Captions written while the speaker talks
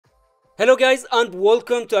Hello guys and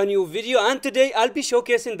welcome to a new video, and today I'll be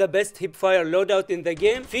showcasing the best Hipfire loadout in the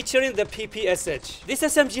game featuring the PPSH. This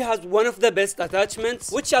SMG has one of the best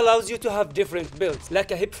attachments which allows you to have different builds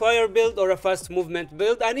like a Hipfire build or a fast movement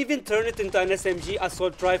build, and even turn it into an SMG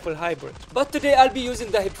assault rifle hybrid. But today I'll be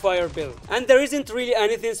using the Hipfire build, and there isn't really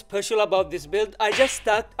anything special about this build. I just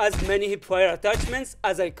stacked as many Hipfire attachments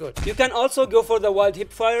as I could. You can also go for the wild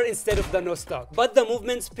Hipfire instead of the no stock, but the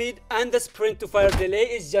movement speed and the sprint to fire delay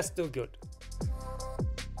is just too good.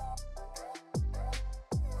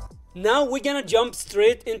 Now we're gonna jump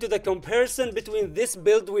straight into the comparison between this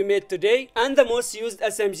build we made today and the most used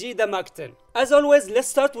SMG, the Mach-10. As always, let's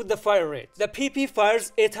start with the fire rate. The PP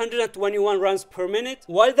fires 821 rounds per minute,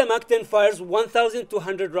 while the Mach-10 fires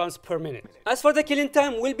 1200 rounds per minute. As for the killing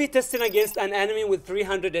time, we'll be testing against an enemy with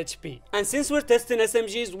 300 HP. And since we're testing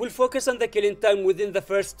SMGs, we'll focus on the killing time within the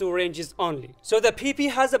first two ranges only. So the PP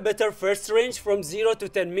has a better first range from 0 to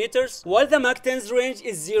 10 meters, while the Mach-10's range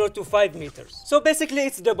is 0 to 5 meters. So basically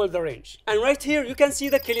it's double the range. And right here you can see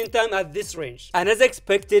the killing time at this range. And as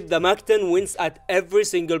expected, the Mach-10 wins at every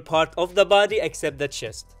single part of the body except the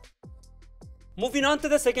chest. Moving on to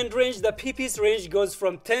the second range, the PP's range goes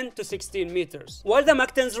from 10 to 16 meters, while the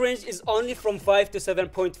Mach-10's range is only from 5 to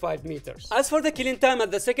 7.5 meters. As for the killing time at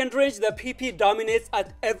the second range, the PP dominates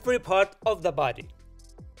at every part of the body.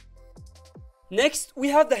 Next, we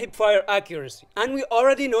have the Hipfire accuracy, and we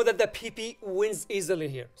already know that the PP wins easily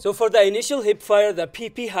here. So for the initial Hipfire, the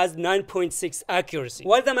PP has 9.6 accuracy,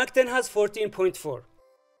 while the Mach-10 has 14.4.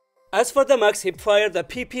 As for the max Hipfire, the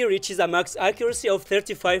PP reaches a max accuracy of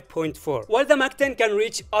 35.4, while the Mach-10 can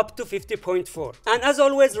reach up to 50.4. And as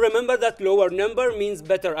always, remember that lower number means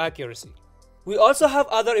better accuracy. We also have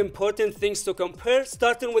other important things to compare,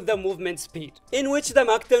 starting with the movement speed, in which the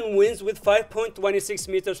Mach-10 wins with 5.26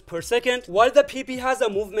 meters per second, while the PP has a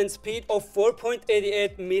movement speed of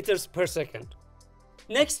 4.88 meters per second.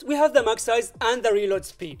 Next, we have the mag size and the reload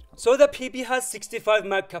speed. So the PP has 65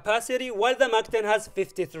 mag capacity, while the Mach-10 has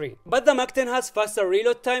 53. But the Mach-10 has faster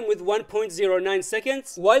reload time with 1.09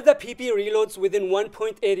 seconds, while the PP reloads within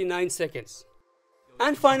 1.89 seconds.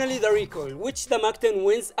 And finally, the recoil, which the Mach-10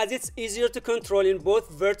 wins as it's easier to control in both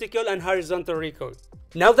vertical and horizontal recoil.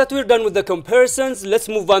 Now that we're done with the comparisons, let's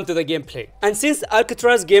move on to the gameplay. And since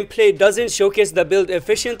Alcatraz gameplay doesn't showcase the build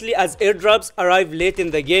efficiently as airdrops arrive late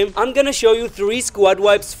in the game, I'm gonna show you 3 squad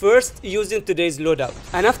wipes first using today's loadout.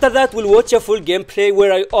 And after that, we'll watch a full gameplay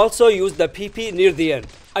where I also use the PP near the end.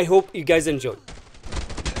 I hope you guys enjoy.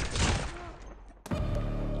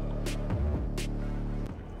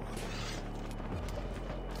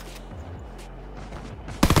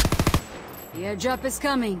 The airdrop is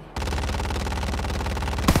coming.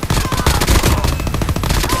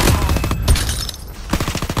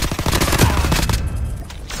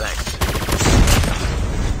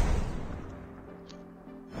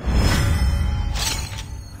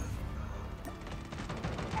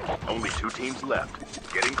 Only 2 teams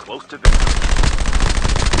left, getting close to victory.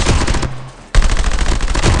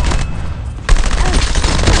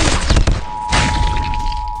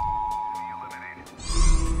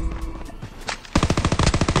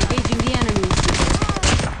 Engaging the enemy.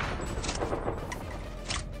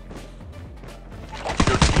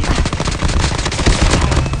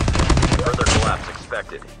 Further collapse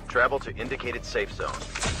expected. Travel to indicated safe zone.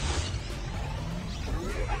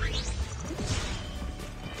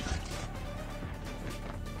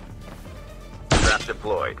 Trap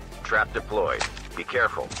deployed. Trap deployed. Be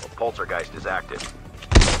careful, a poltergeist is active.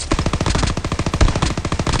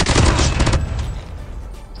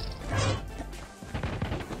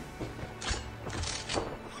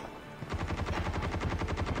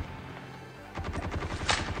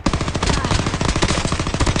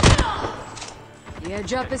 The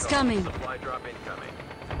airdrop is coming. Supply drop incoming.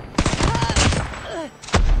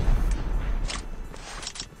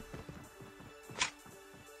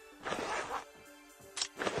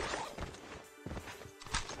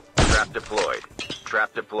 Trap deployed.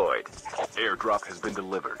 Trap deployed. Airdrop has been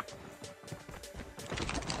delivered.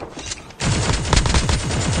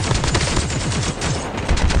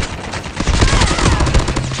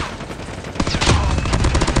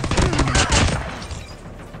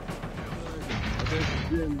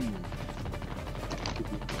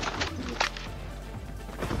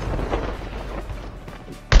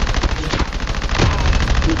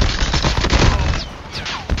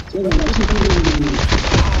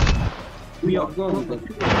 We are going.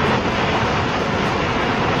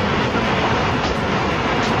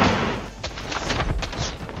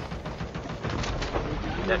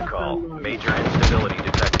 Net call. Major instability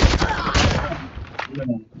detected.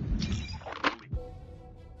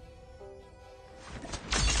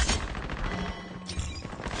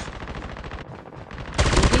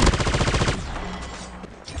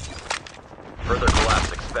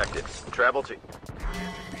 Travel to...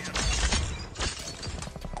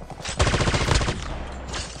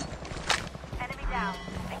 Enemy down.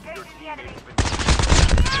 Engaging the enemy.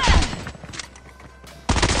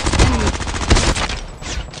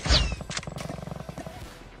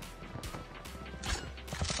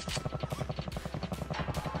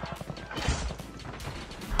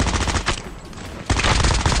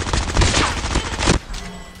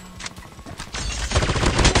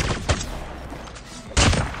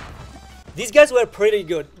 These guys were pretty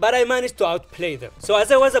good, but I managed to outplay them. So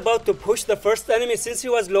as I was about to push the first enemy since he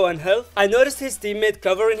was low on health, I noticed his teammate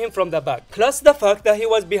covering him from the back. Plus the fact that he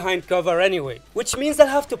was behind cover anyway, which means I'll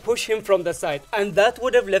have to push him from the side, and that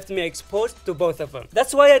would have left me exposed to both of them.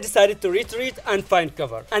 That's why I decided to retreat and find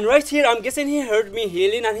cover. And right here I'm guessing he heard me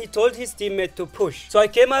healing and he told his teammate to push. So I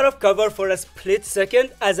came out of cover for a split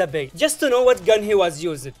second as a bait, just to know what gun he was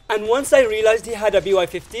using. And once I realized he had a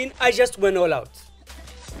BY-15, I just went all out.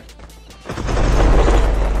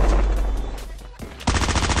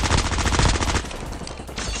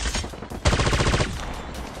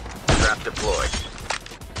 Deployed.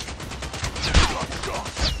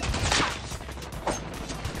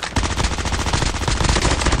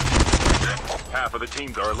 Half of the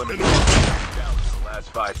teams are eliminated. Down to the last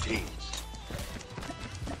 5 teams.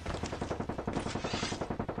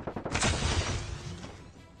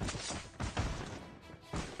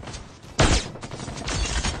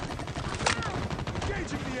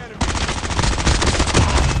 Engaging the enemy.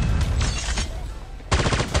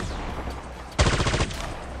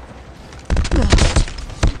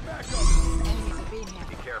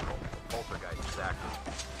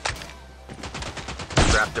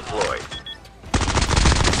 Trap deployed.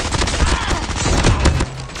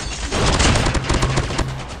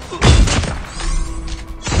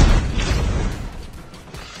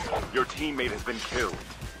 Your teammate has been killed.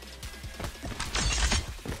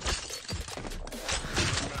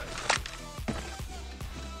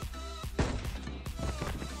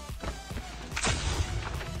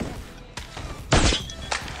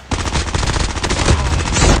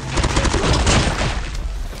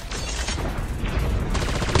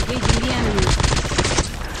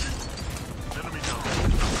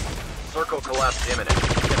 Circle collapse imminent.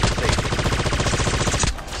 Get to safety.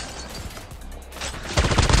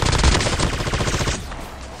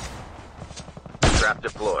 Trap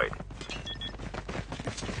deployed.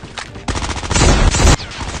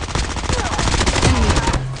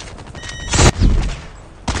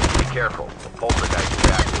 Be careful. The poltergeist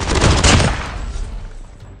is active.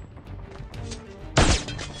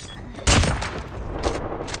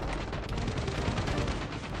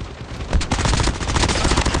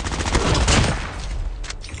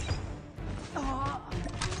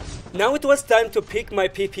 Now it was time to pick my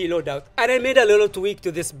PP loadout, and I made a little tweak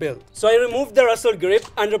to this build. So I removed the Russell grip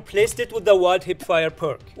and replaced it with the Wild Hipfire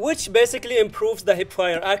perk, which basically improves the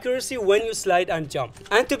hipfire accuracy when you slide and jump.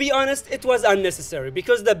 And to be honest, it was unnecessary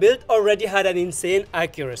because the build already had an insane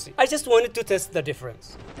accuracy. I just wanted to test the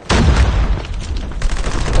difference.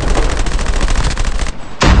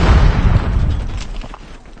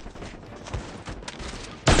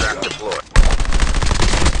 Trap deployed.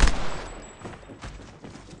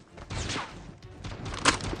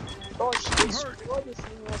 Foda-se,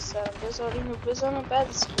 aniversário. 2 horinhas, 2 horas não pede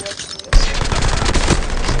esse aniversário.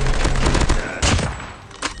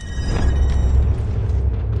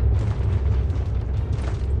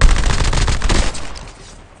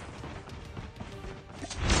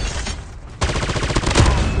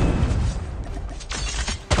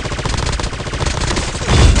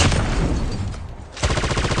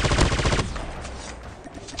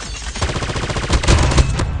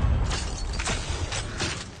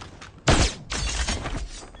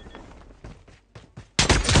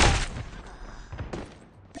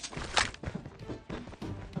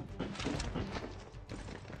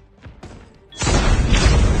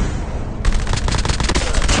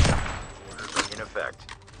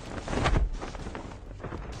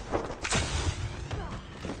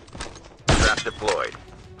 Trap deployed.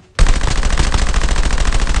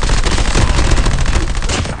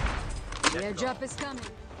 The airdrop is coming.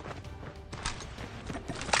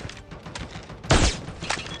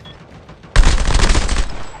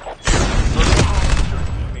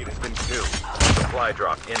 Teammate has been killed. Supply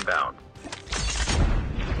drop inbound.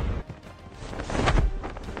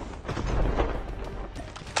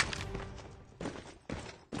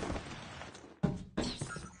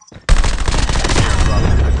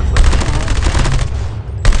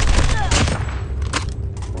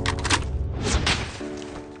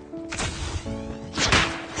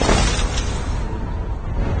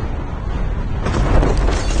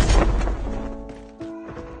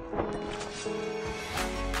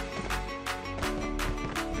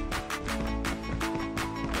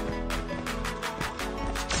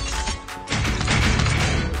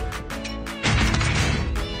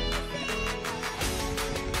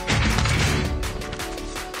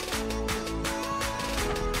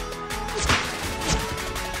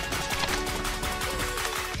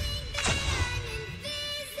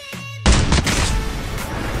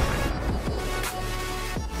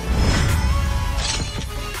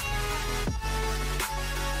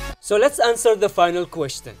 So let's answer the final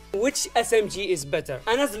question. Which SMG is better?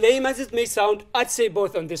 And as lame as it may sound, I'd say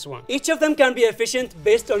both on this one. Each of them can be efficient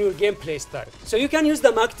based on your gameplay style. So you can use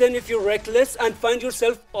the Mach 10 if you're reckless and find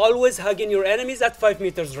yourself always hugging your enemies at 5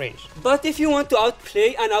 meters range. But if you want to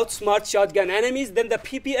outplay and outsmart shotgun enemies, then the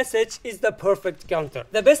PPSH is the perfect counter.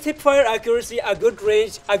 The best hipfire accuracy, a good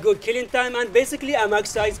range, a good killing time, and basically a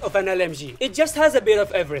max size of an LMG. It just has a bit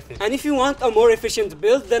of everything. And if you want a more efficient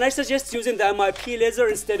build, then I suggest using the MIP laser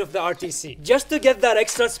instead of the RTC, just to get that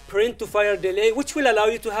extra sprint to fire delay, which will allow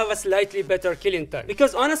you to have a slightly better killing time.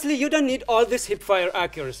 Because honestly, you don't need all this hipfire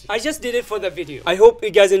accuracy. I just did it for the video. I hope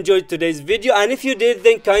you guys enjoyed today's video, and if you did,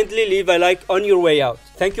 then kindly leave a like on your way out.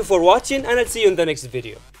 Thank you for watching, and I'll see you in the next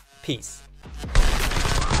video. Peace.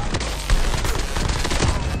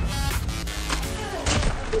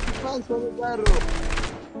 Falso, mi perro.